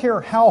 I don't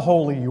care how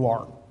holy you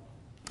are.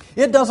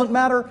 It doesn't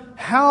matter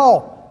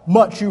how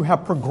much you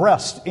have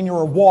progressed in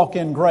your walk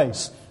in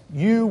grace.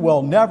 You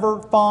will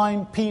never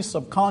find peace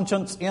of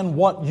conscience in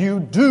what you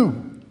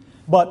do,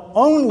 but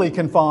only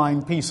can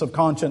find peace of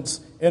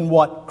conscience in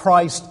what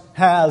Christ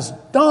has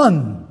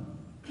done.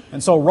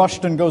 And so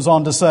Rushton goes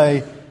on to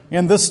say,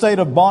 in this state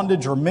of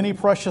bondage are many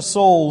precious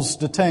souls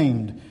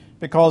detained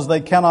because they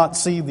cannot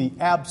see the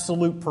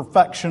absolute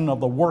perfection of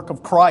the work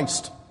of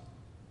Christ.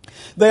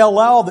 They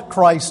allow that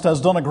Christ has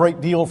done a great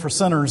deal for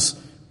sinners,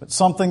 but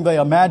something they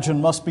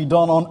imagine must be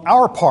done on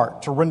our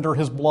part to render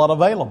His blood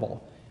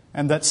available,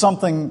 and that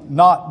something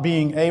not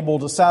being able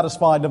to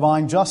satisfy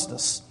divine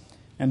justice,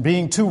 and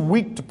being too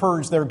weak to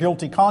purge their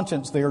guilty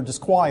conscience, they are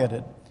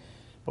disquieted.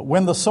 But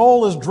when the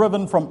soul is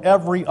driven from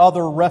every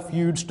other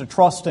refuge to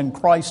trust in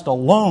Christ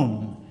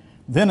alone,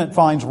 then it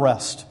finds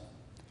rest.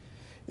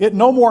 It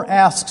no more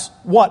asks,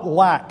 "What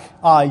lack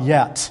I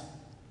yet?"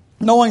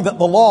 knowing that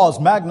the law is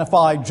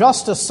magnified,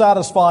 justice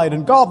satisfied,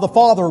 and God the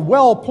Father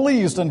well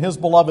pleased in His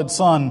beloved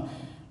Son.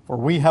 For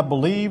we have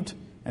believed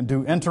and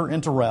do enter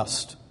into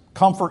rest.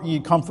 Comfort ye,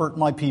 comfort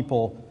my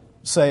people,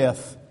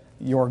 saith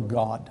your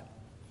God.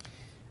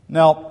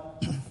 Now,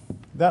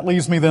 that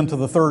leads me then to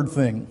the third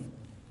thing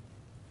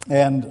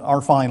and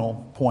our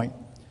final point.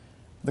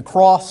 The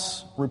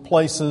cross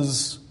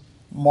replaces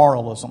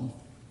moralism.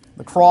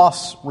 The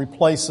cross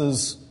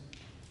replaces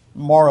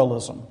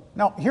moralism.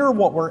 Now, here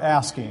what we're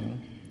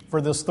asking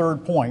for this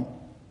third point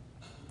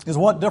is,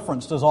 what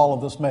difference does all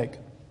of this make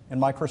in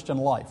my Christian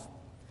life?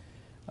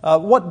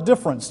 What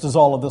difference does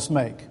all of this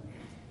make?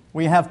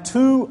 We have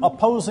two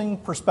opposing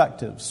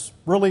perspectives,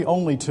 really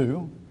only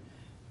two,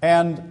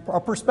 and a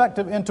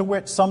perspective into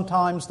which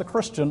sometimes the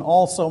Christian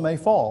also may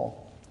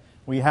fall.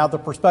 We have the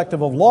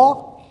perspective of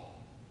law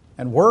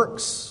and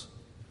works,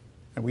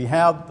 and we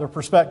have the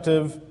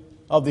perspective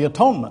of the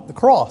atonement, the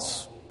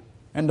cross,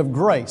 and of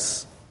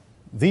grace.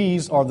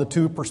 These are the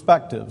two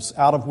perspectives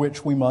out of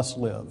which we must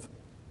live.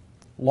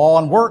 Law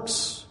and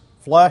works,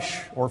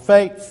 flesh or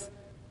faith,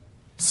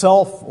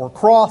 self or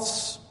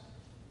cross.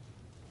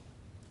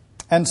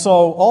 And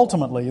so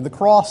ultimately, the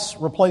cross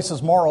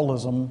replaces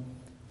moralism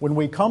when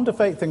we come to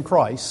faith in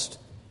Christ,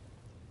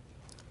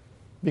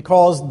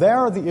 because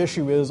there the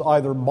issue is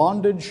either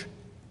bondage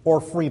or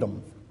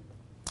freedom.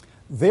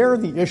 There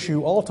the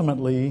issue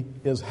ultimately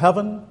is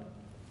heaven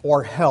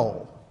or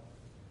hell.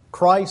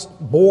 Christ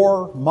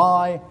bore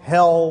my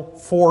hell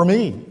for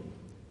me,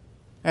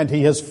 and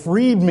He has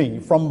freed me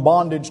from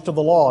bondage to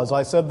the law. As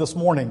I said this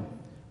morning,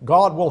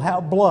 God will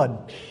have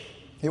blood.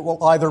 It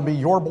will either be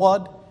your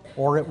blood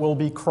or it will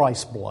be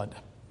Christ's blood.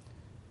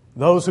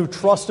 Those who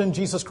trust in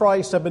Jesus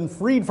Christ have been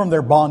freed from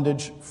their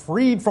bondage,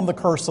 freed from the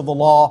curse of the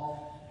law.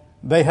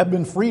 They have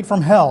been freed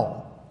from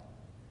hell.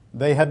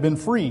 They have been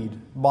freed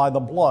by the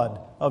blood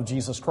of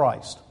Jesus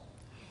Christ.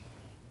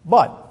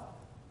 But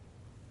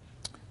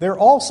there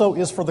also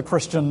is for the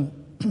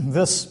Christian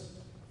this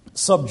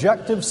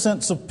subjective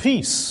sense of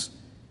peace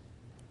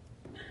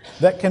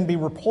that can be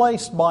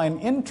replaced by an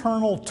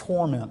internal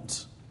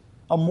torment,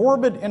 a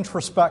morbid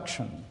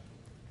introspection,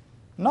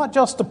 not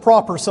just a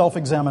proper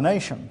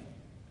self-examination,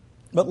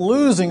 but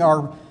losing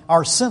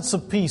our sense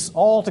of peace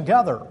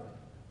altogether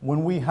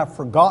when we have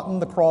forgotten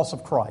the cross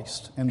of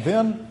Christ. And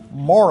then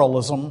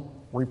moralism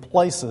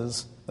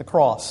replaces the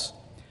cross.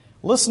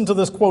 Listen to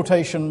this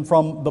quotation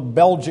from the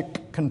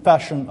Belgic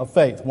Confession of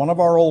Faith, one of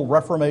our old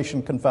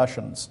Reformation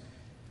confessions.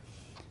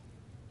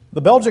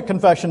 The Belgic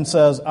Confession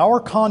says, "Our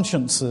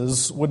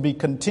consciences would be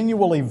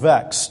continually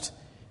vexed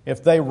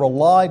if they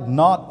relied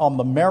not on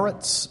the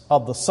merits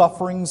of the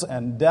sufferings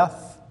and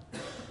death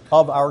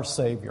of our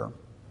Savior."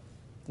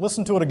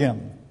 Listen to it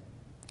again.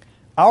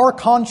 Our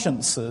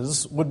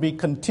consciences would be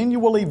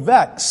continually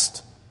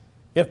vexed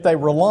if they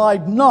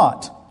relied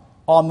not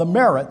on the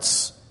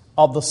merits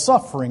of the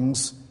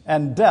sufferings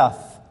and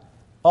death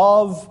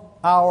of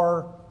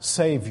our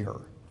Savior.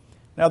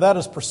 Now that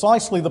is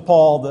precisely the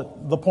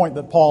point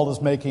that Paul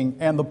is making,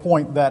 and the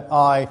point that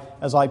I,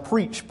 as I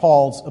preach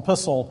Paul's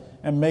epistle,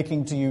 am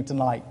making to you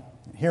tonight.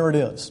 Here it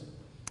is.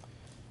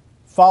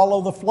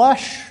 Follow the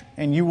flesh,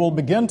 and you will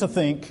begin to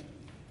think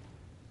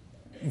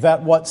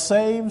that what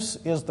saves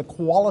is the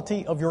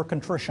quality of your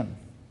contrition,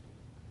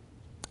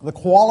 the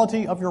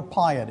quality of your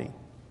piety,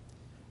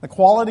 the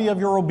quality of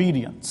your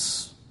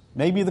obedience,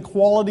 maybe the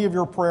quality of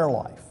your prayer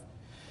life.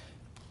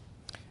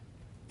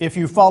 If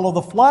you follow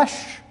the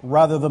flesh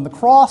rather than the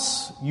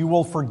cross, you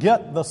will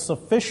forget the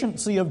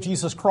sufficiency of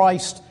Jesus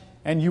Christ,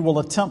 and you will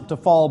attempt to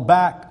fall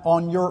back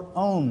on your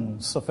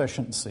own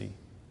sufficiency.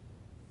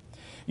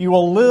 You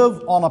will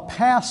live on a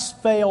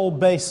pass-fail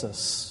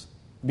basis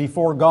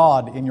before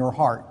God in your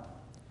heart.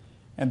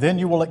 And then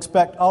you will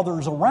expect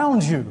others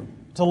around you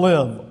to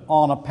live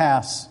on a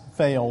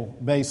pass-fail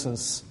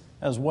basis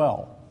as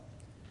well.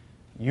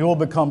 You will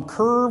become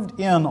curved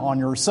in on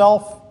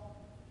yourself,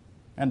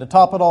 and to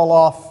top it all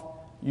off,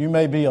 you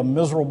may be a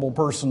miserable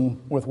person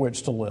with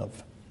which to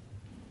live.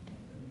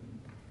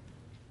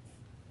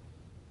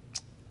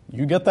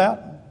 You get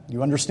that?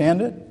 You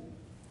understand it?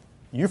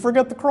 You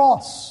forget the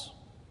cross.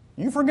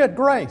 You forget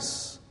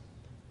grace.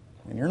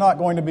 And you're not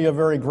going to be a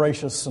very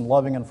gracious and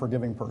loving and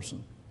forgiving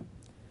person.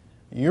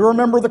 You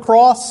remember the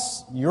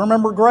cross. You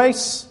remember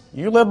grace.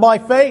 You live by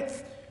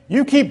faith.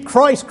 You keep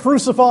Christ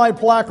crucified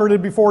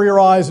placarded before your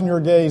eyes and your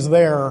gaze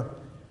there.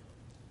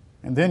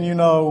 And then you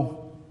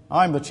know,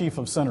 I'm the chief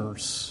of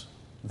sinners.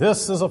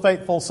 This is a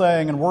faithful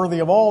saying and worthy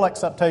of all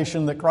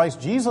acceptation, that Christ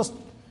Jesus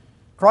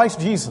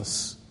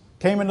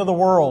came into the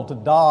world to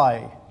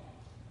die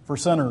for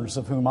sinners,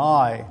 of whom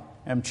I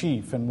am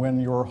chief. And when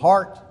your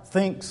heart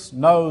thinks,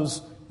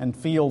 knows, and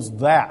feels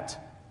that,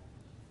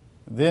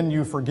 then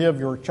you forgive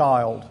your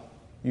child,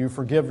 you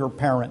forgive your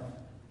parent,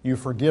 you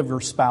forgive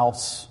your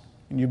spouse,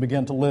 and you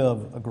begin to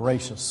live a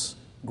gracious,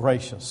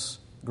 gracious,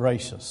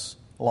 gracious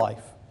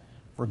life.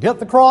 Forget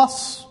the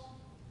cross,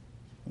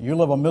 you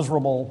live a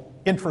miserable,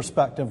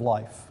 introspective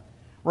life.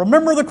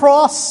 Remember the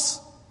cross,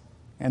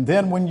 and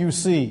then when you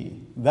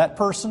see that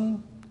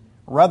person,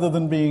 rather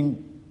than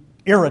being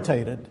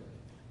irritated,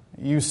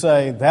 you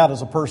say, that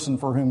is a person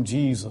for whom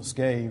Jesus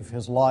gave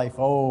his life.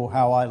 Oh,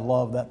 how I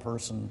love that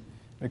person,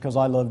 because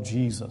I love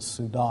Jesus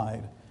who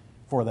died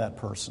for that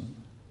person.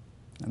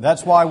 And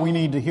that's why we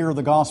need to hear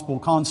the gospel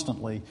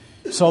constantly,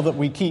 so that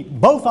we keep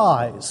both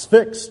eyes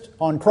fixed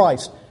on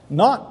Christ.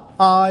 Not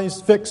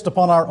eyes fixed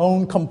upon our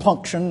own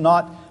compunction,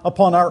 not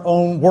upon our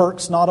own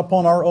works, not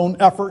upon our own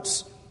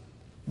efforts,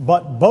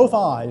 but both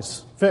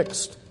eyes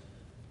fixed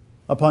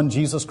upon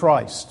Jesus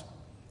Christ.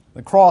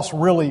 The cross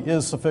really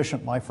is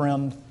sufficient, my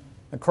friend.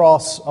 The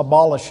cross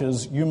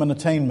abolishes human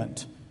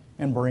attainment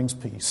and brings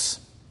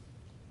peace.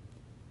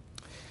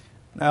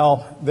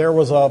 Now, there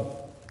was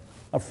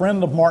a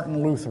friend of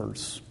Martin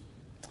Luther's.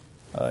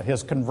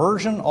 His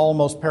conversion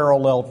almost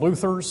paralleled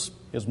Luther's.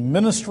 His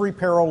ministry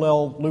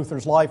paralleled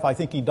Luther's life. I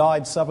think he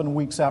died 7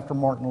 weeks after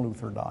Martin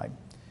Luther died.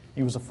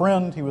 He was a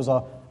friend. He was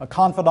a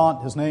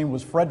confidant. His name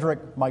was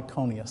Frederick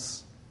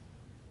Myconius.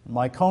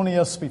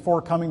 Myconius,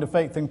 before coming to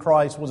faith in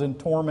Christ, was in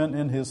torment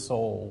in his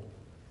soul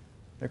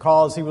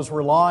because he was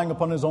relying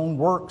upon his own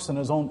works and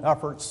his own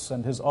efforts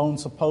and his own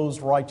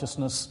supposed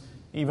righteousness,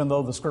 even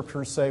though the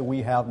Scriptures say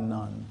we have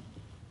none.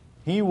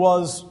 He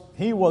was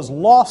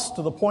lost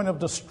to the point of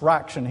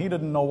distraction. He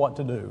didn't know what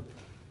to do.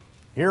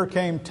 Here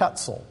came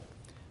Tetzel.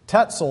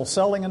 Tetzel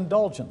selling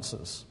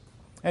indulgences.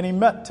 And he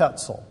met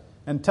Tetzel.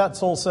 And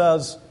Tetzel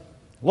says,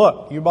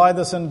 look, you buy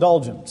this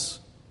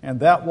indulgence, and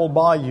that will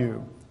buy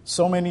you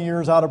so many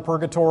years out of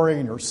purgatory,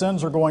 and your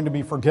sins are going to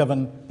be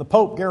forgiven. The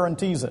Pope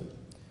guarantees it.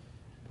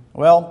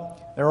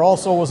 Well, there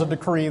also was a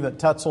decree that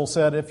Tetzel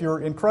said, if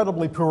you're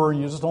incredibly poor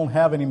and you just don't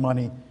have any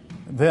money,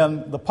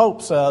 then the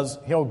Pope says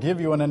he'll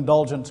give you an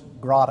indulgence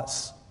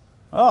gratis.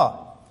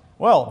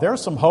 Well,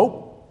 there's some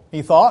hope,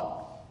 he thought.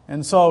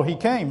 And so he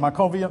came.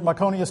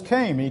 Myconius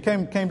came. He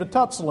came to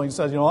Tetzel and he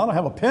said, I don't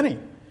have a penny.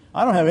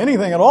 I don't have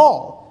anything at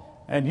all.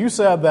 And you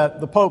said that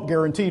the Pope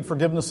guaranteed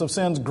forgiveness of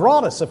sins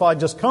gratis if I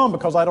just come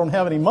because I don't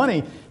have any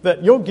money,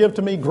 that you'll give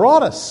to me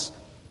gratis.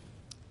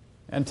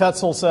 And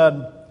Tetzel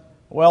said,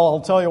 well,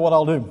 I'll tell you what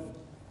I'll do.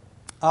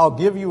 I'll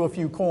give you a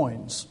few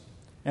coins,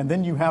 and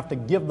then you have to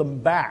give them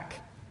back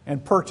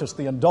and purchase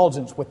the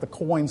indulgence with the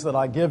coins that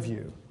I give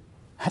you.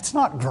 That's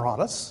not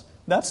gratis.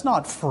 That's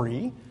not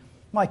free.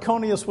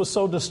 Myconius was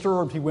so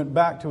disturbed he went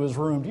back to his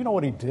room. Do you know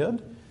what he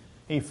did?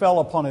 He fell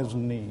upon his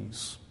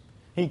knees.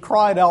 He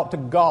cried out to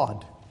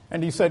God,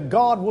 and he said,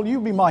 God, will you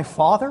be my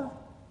Father?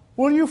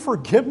 Will you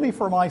forgive me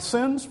for my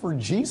sins for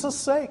Jesus'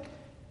 sake?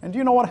 And do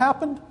you know what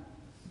happened?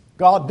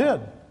 God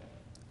did.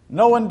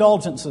 No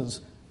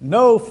indulgences,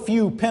 no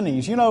few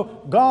pennies. You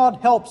know, God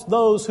helps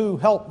those who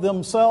help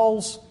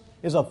themselves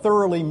is a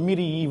thoroughly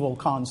medieval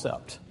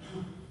concept.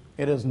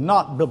 It is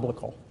not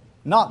biblical.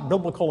 Not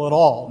biblical at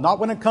all. Not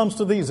when it comes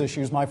to these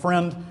issues, my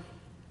friend.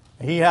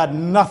 He had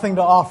nothing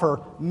to offer,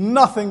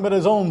 nothing but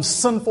his own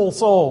sinful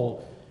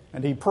soul.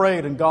 And he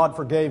prayed and God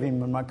forgave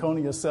him. And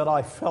Myconius said,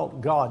 I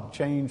felt God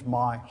change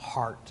my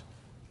heart.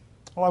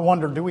 Oh, I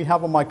wonder, do we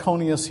have a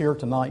Myconius here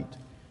tonight?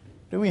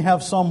 Do we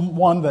have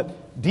someone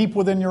that deep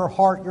within your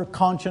heart, your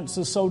conscience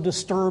is so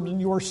disturbed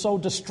and you are so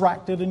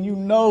distracted and you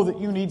know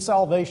that you need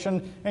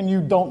salvation and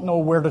you don't know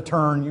where to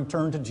turn? You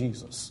turn to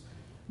Jesus.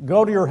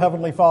 Go to your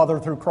Heavenly Father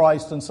through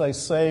Christ and say,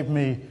 save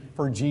me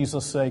for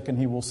Jesus' sake, and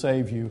He will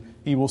save you.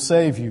 He will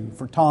save you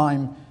for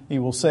time. He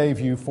will save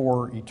you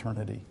for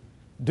eternity.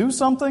 Do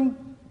something.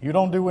 You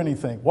don't do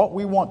anything. What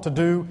we want to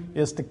do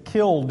is to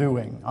kill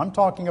doing. I'm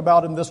talking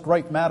about in this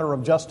great matter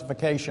of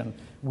justification.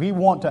 We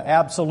want to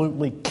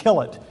absolutely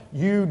kill it.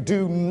 You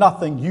do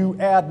nothing. You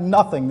add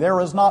nothing. There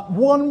is not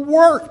one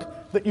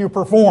work that you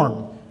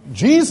perform.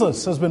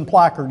 Jesus has been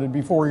placarded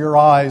before your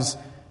eyes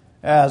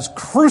as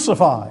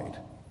crucified.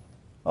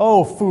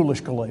 Oh,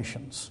 foolish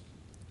Galatians,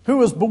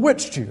 who has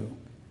bewitched you?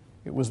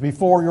 It was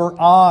before your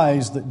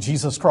eyes that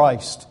Jesus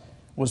Christ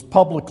was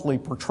publicly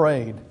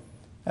portrayed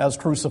as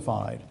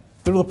crucified.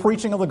 Through the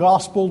preaching of the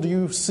gospel, do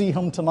you see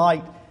Him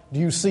tonight? Do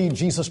you see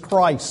Jesus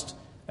Christ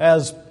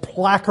as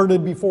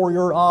placarded before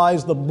your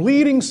eyes, the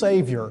bleeding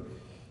Savior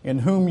in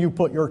whom you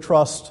put your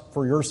trust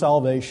for your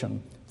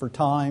salvation, for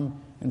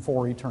time and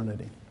for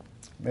eternity?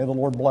 May the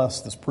Lord bless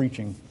this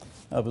preaching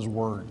of His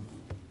Word.